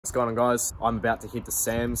What's going on, guys? I'm about to head to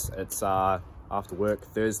Sam's. It's after work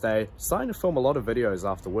Thursday. Starting to film a lot of videos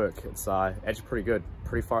after work. It's actually pretty good.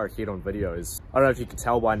 Pretty far ahead on videos. I don't know if you can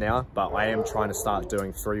tell by now, but I am trying to start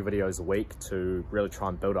doing 3 videos a week to really try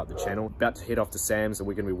and build up the channel. About to head off to Sam's and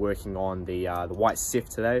we're going to be working on the white Ceph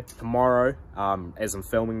today. Tomorrow, as I'm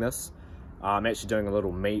filming this, I'm actually doing a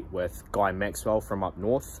little meet with Guy Maxwell from up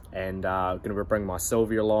north, and going to bring my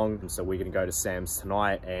Sylvia along. And so we're going to go to Sam's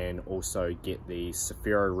tonight and also get the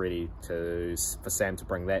Saphira ready for Sam to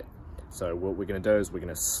bring that. So what we're going to do is we're going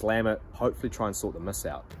to slam it, hopefully try and sort the miss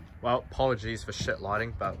out. Well, apologies for shit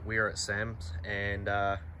lighting, but we're at Sam's, and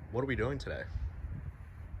what are we doing today?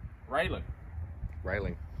 Railing.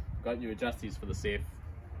 Railing. Got new adjusties for the Ceph.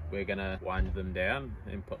 We're going to wind them down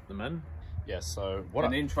and put them in. Yeah, so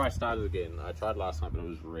then try start it again. I tried last night, but it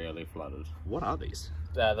was really flooded. What are these?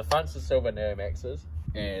 The front's the Silver Neo Maxes,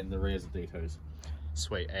 and the rear's the D2s.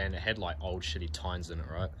 Sweet, and it had like old shitty tines in it,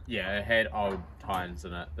 right? Yeah, it had old tines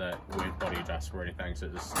in it that weren't body adjustable or anything, so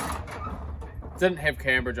it just didn't have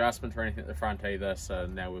camber adjustment or anything at the front either, so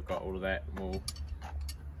now we've got all of that, and we'll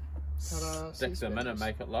stick them in and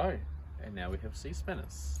make it low. And now we have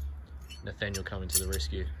C-spinners. Nathaniel coming to the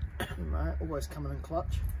rescue. Mate, always coming in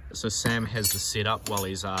clutch. So Sam has the setup while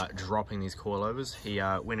he's dropping these coilovers. He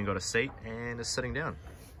went and got a seat and is sitting down.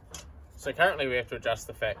 So currently we have to adjust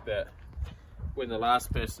the fact that when the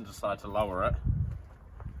last person decided to lower it,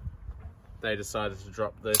 they decided to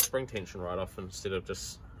drop the spring tension right off instead of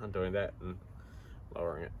just undoing that and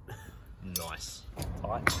lowering it. Nice.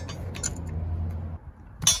 Tight.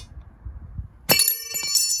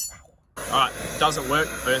 Alright, doesn't work,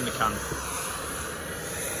 burn the cunt.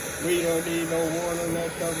 We don't need no water,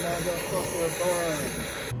 let the motherfucker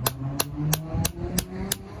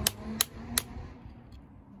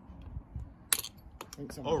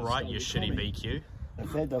burn. Alright, you shitty BQ.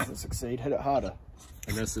 If that doesn't succeed, hit it harder.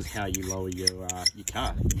 And this is how you lower your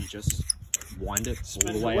car. You just wind it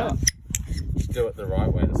all the way well. up. Do it the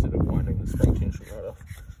right way instead of winding the spring tension right off.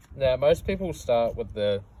 Now, most people start with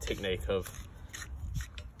the technique of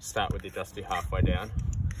start with the adjustee halfway down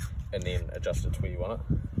and then adjust it to where you want it.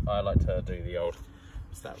 I like to do the old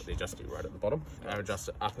start with the adjustee right at the bottom and adjust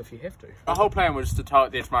it up if you have to. The whole plan was to tow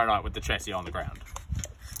it there tomorrow night with the chassis on the ground.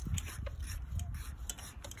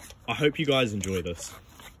 I hope you guys enjoy this.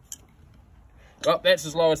 Well, that's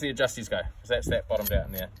as low as the adjustees go, because that's that bottomed out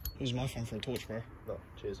in there. Here's my phone for a torch, bro. Oh,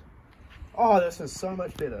 cheers. Oh, this is so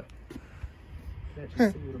much better. You can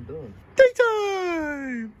actually see what I'm doing.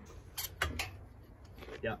 Daytime!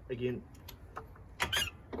 Yeah, again.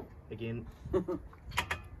 Again.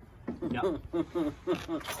 Yeah.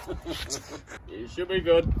 It should be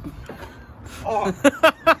good. Oh,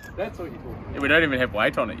 that's what you're talking Yeah, we don't even have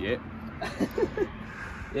weight on it yet.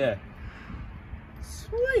 Yeah.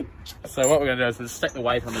 Sweet. So what we're going to do is just stick the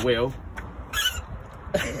weight on the wheel.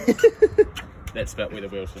 That's about where the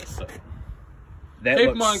wheel's going to sit. That Keep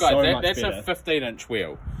in looks mind, guys, so much that's better. a 15-inch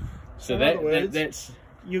wheel. So In other words, that's...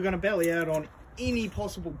 You're going to belly out on any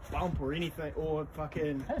possible bump or anything, or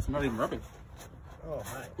fucking... That's not even rubbish. Oh,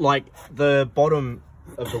 mate. Like, the bottom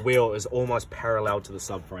of the wheel is almost parallel to the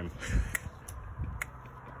subframe.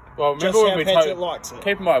 Well, Just remember how when we Patrick towed... likes it.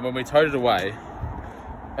 Keep in mind, when we towed it away,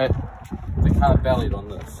 the car bellied on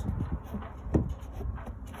this.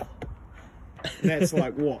 That's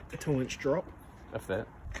like, what, a 2-inch drop? If that.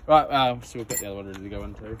 Right, so we've got the other one ready to go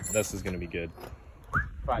into. This is going to be good.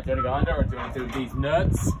 Right, do you want to go under or do you want to do these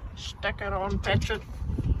nuts? Stick it on, Patrick.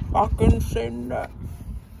 Fucking send it.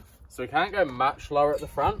 So we can't go much lower at the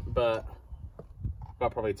front, but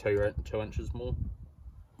probably two inches more.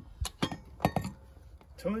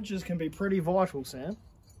 2 inches can be pretty vital, Sam.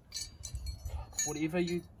 Whatever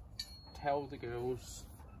you tell the girls.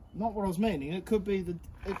 Not what I was meaning. It could be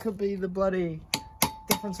the bloody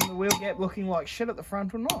difference in the wheel gap looking like shit at the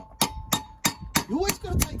front or not. You always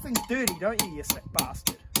got to take things dirty, don't you, you sick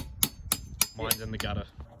bastard? Mine's in the gutter.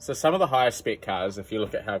 So some of the higher spec cars, if you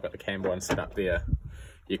look at how I've got the camber one set up there,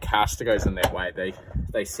 your caster goes in that way.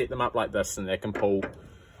 They set them up like this and they can pull,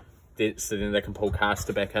 so then they can pull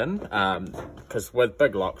caster back in. Because with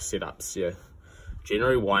big lock setups, you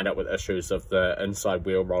generally wind up with issues of the inside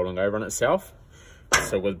wheel rolling over on itself.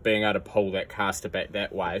 So with being able to pull that caster back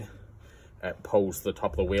that way, it pulls the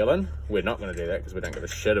top of the wheel in. We're not going to do that because we don't give a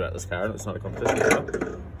shit about this car and it's not a competition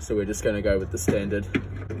car. So we're just going to go with the standard.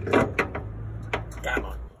 Come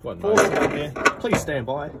on. One moment. Please stand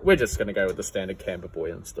by. We're just going to go with the standard camber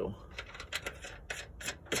boy install.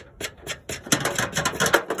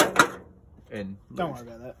 And Don't worry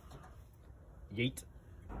about that. Yeet.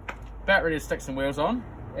 about ready to stick some wheels on,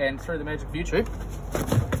 and through the magic of YouTube,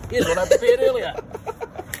 here's what I prepared earlier.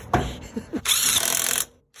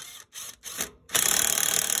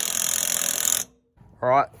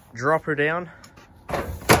 Alright, drop her down.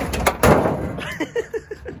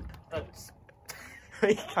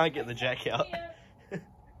 You can't get the jack out.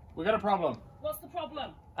 We got a problem. What's the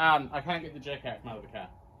problem? I can't get the jack out from under the car.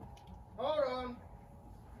 Hold on.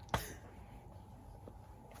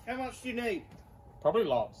 How much do you need? Probably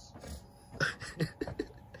lots.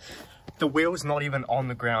 The wheel's not even on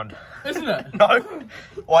the ground. Isn't it? No.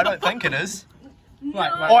 Well, I don't think it is.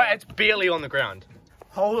 Wait. Oh, it's barely on the ground.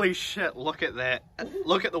 Holy shit, look at that.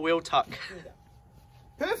 Look at the wheel tuck.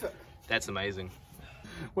 Perfect. That's amazing.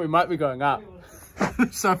 We might be going up.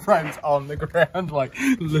 Subframe's on the ground, like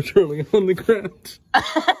literally on the ground. I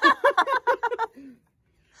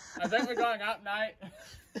think we're going up, Nate.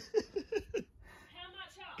 How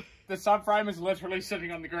much up? The subframe is literally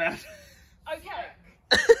sitting on the ground. Okay.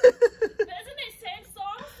 But isn't that Sam's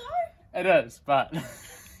style though? It is, but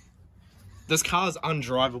This car's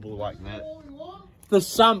undrivable like that. the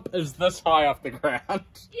sump is this high off the ground.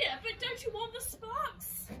 Yeah, but don't you want the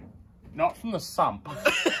sparks? Not from the sump.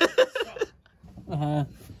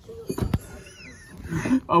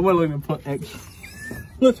 I'm willing to put X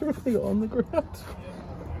literally on the ground.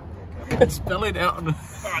 It's bellied out on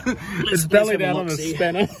it's bellied out on a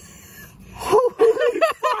spanner.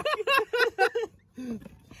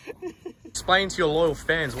 Explain to your loyal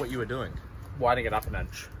fans what you were doing. Winding it up an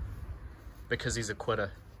inch. Because he's a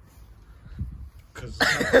quitter. Because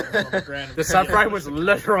the subframe was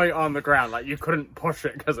literally on the ground, like you couldn't push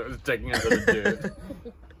it because it was digging into the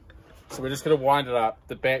dirt. So we're just going to wind it up.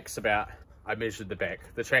 The back's about, I measured the back.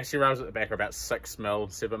 The chassis rails at the back are about 6 mil,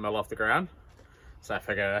 7 mil off the ground. So I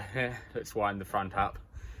figure, let's wind the front up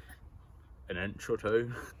an inch or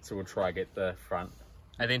two. So we'll try get the front.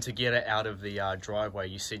 And then to get it out of the driveway,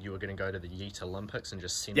 you said you were going to go to the Yeet Olympics and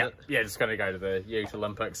just send it? Yeah, just going to go to the Youth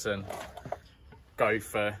Olympics and go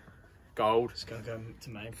for gold. Just gotta go to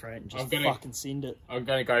mainframe and just I'm gonna- fucking send it. I'm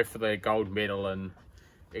going to go for the gold medal and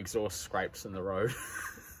exhaust scrapes in the road.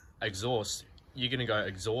 Exhaust. You're going to go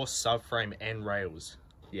exhaust, subframe and rails.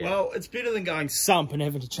 Yeah. Well, it's better than going sump and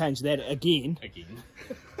having to change that again.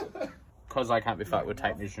 Because I can't be fucked with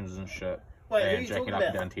tape measures and shit. Wait, who are and you jack it talking up and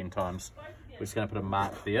about? down 10 times. We're just going to put a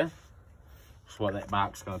mark there. So what that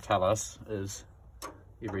mark's going to tell us is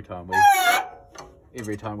every time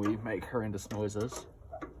we make horrendous noises,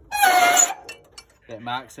 that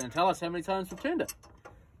mark's going to tell us how many times we've turned it.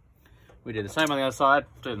 We do the same on the other side,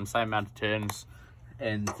 do the same amount of turns,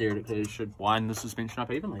 and theoretically it should wind the suspension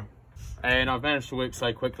up evenly. And I've managed to work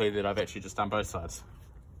so quickly that I've actually just done both sides.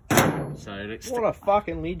 So What a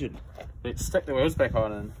fucking legend. let's stick the wheels back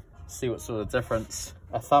on and see what sort of difference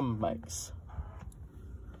a thumb makes.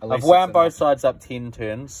 I've wound both sides up 10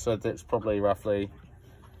 turns, so that's probably roughly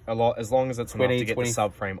a lot, as long as it's 20, enough to get 20. the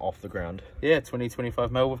subframe off the ground.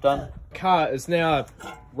 20-25 mil we've done. Car is now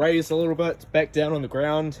raised a little bit, back down on the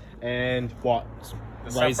ground, and what?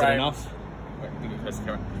 Raise it subframe- enough?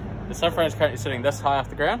 The subframe is currently sitting this high off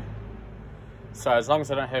the ground, so as long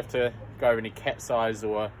as I don't have to go over any capsize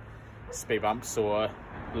or speed bumps or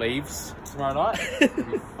leaves tomorrow night, it'll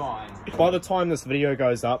be fine. By the time this video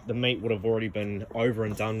goes up, the meet would have already been over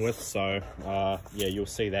and done with, so yeah, you'll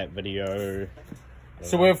see that video.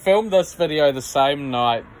 So we've filmed this video the same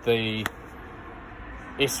night the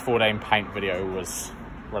S14 paint video was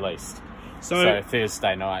released. So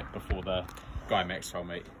Thursday night before the Guy Maxwell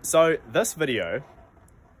meet. So this video,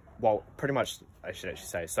 well, pretty much, I should actually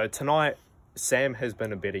say, so tonight, Sam has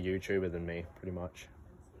been a better YouTuber than me, pretty much.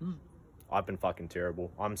 I've been fucking terrible.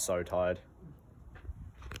 I'm so tired.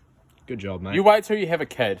 Good job, mate. You wait till you have a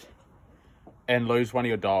kid and lose one of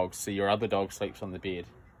your dogs so your other dog sleeps on the bed.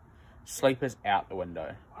 Sleep is out the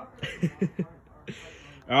window. I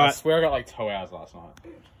Alright, swear I got like 2 hours last night.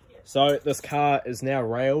 so this car is now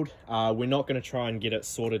railed. We're not going to try and get it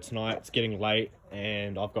sorted tonight. It's getting late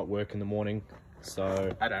and I've got work in the morning.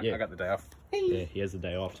 So, I don't. yeah. I got the day off. Yeah, he has the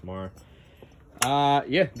day off tomorrow.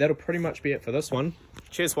 Yeah, that'll pretty much be it for this one.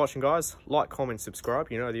 Cheers for watching, guys. Like, comment,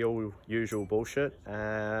 subscribe. You know, the all usual bullshit.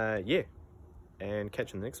 Yeah, and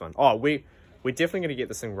catch you in the next one. Oh, we're definitely going to get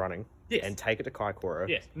this thing running. Yes. And take it to Kaikoura.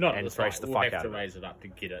 Yes, not and the thrash site. the We'll fuck have out to of it. raise it up to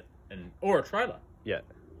get it in, or a trailer. Yeah.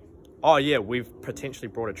 Oh, yeah, we've potentially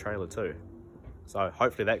brought a trailer too. So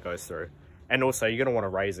hopefully that goes through. And also, you're going to want to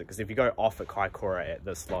raise it, because if you go off at Kaikoura at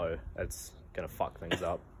this low, it's going to fuck things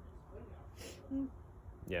up.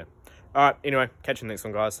 Yeah. Alright, anyway, catch you in the next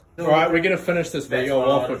one, guys. Alright, we're going to finish this video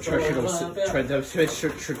off with traditional Traditional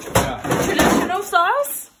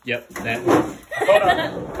styles? Yep, that.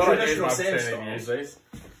 Traditional sand use these.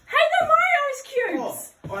 Hey, they're my ice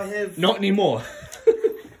cubes! I have. Not anymore.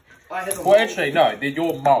 I have a Well, mold. actually, no, they're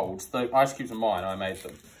your molds. The ice cubes are mine. I made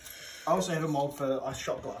them. I also have a mold for ice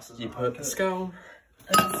shot glasses. You put the skull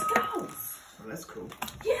And skulls. Oh, that's cool.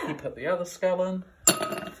 Yeah. You put the other skull in.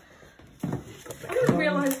 I didn't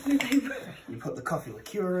realise who they were. You put the coffee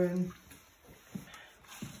liqueur in.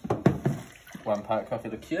 1 part coffee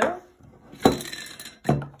liqueur.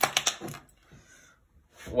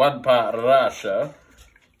 1 part Russia.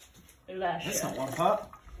 That's not 1 part.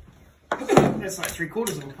 That's like 3/4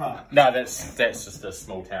 of a part. No, that's just a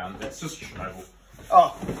small town. That's just Chernobyl.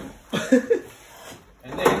 Oh.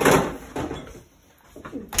 And then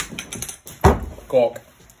cork.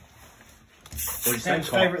 What you say? Sam's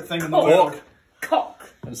favourite thing in the world. Cork.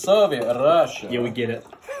 Cock. In Soviet Russia. Yeah, we get it.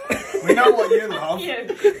 We know what you love. You.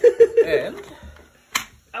 And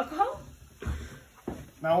Alcohol?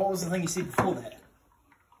 Now, what was the thing you said before that?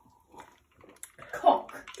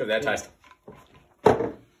 Cock. give that a taste.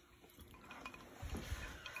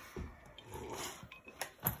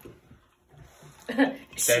 That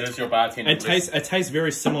is your bartender. It tastes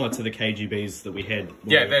very similar to the KGBs that we had when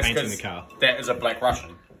Yeah, we were that's painting the because car. that is a Black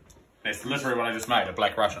Russian. That's literally what I just made, a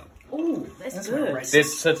Black Russian. Ooh, that's Not good.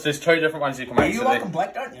 racist. There's 2 different ones you can Yeah, make. you So like them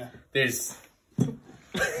black, don't you? there's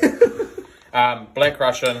Black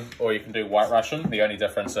Russian, or you can do White Russian. The only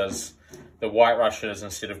difference is the White Russian is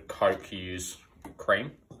instead of Coke, you use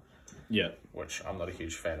cream, Yeah. which I'm not a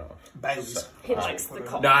huge fan of. Baileys. He likes the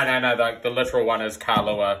cock. No. The literal one is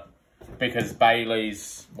Kahlua, because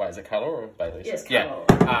Bailey's. Wait, is it Kahlua or Bailey's? Yes, yeah.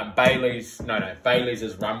 Kahlua. Bailey's. No. Bailey's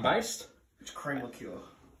is rum based. It's cream liqueur.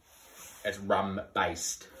 It's rum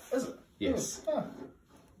based. Is it? Yes. Oh,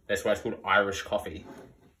 That's why it's called Irish coffee.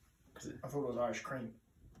 I thought it was Irish cream.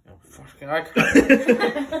 Oh, fucking I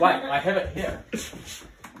can't. Wait, I have it here.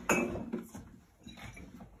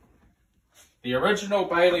 The original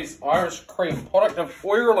Bailey's Irish cream, product of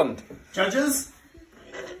Ireland. Judges?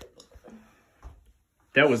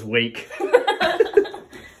 That was weak. It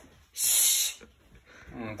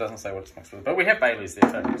doesn't say what it's mixed with, but we have Bailey's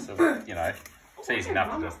there too, so you know, it's easy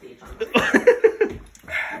enough to just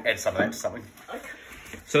add some of that to something.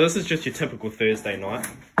 So this is just your typical Thursday night.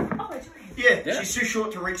 Oh, I do have. Yeah, Yeah. she's too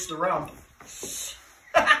short to reach the rum. Still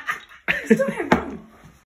have